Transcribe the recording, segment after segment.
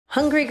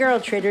Hungry Girl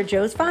Trader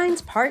Joe's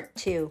Finds Part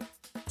 2.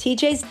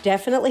 TJ's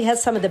definitely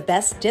has some of the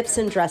best dips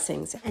and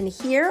dressings, and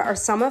here are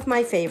some of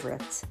my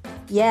favorites.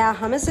 Yeah,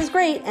 hummus is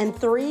great, and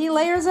 3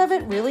 layers of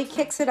it really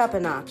kicks it up a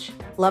notch.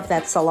 Love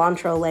that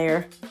cilantro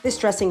layer. This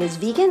dressing is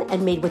vegan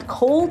and made with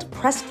cold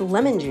pressed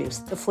lemon juice.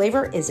 The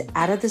flavor is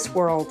out of this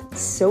world.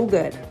 So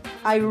good.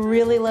 I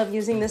really love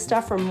using this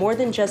stuff for more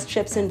than just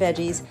chips and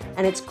veggies,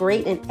 and it's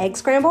great in egg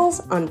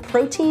scrambles, on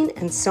protein,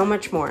 and so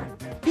much more.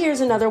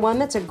 Here's another one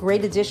that's a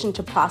great addition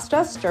to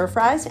pasta, stir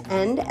fries,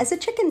 and as a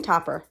chicken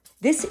topper.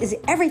 This is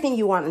everything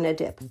you want in a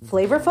dip.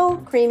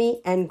 Flavorful,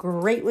 creamy, and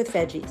great with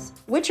veggies.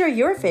 Which are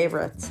your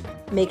favorites?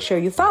 Make sure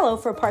you follow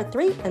for part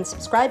 3 and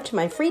subscribe to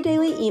my free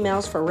daily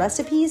emails for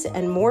recipes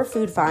and more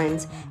food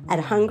finds at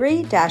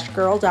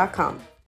hungry-girl.com.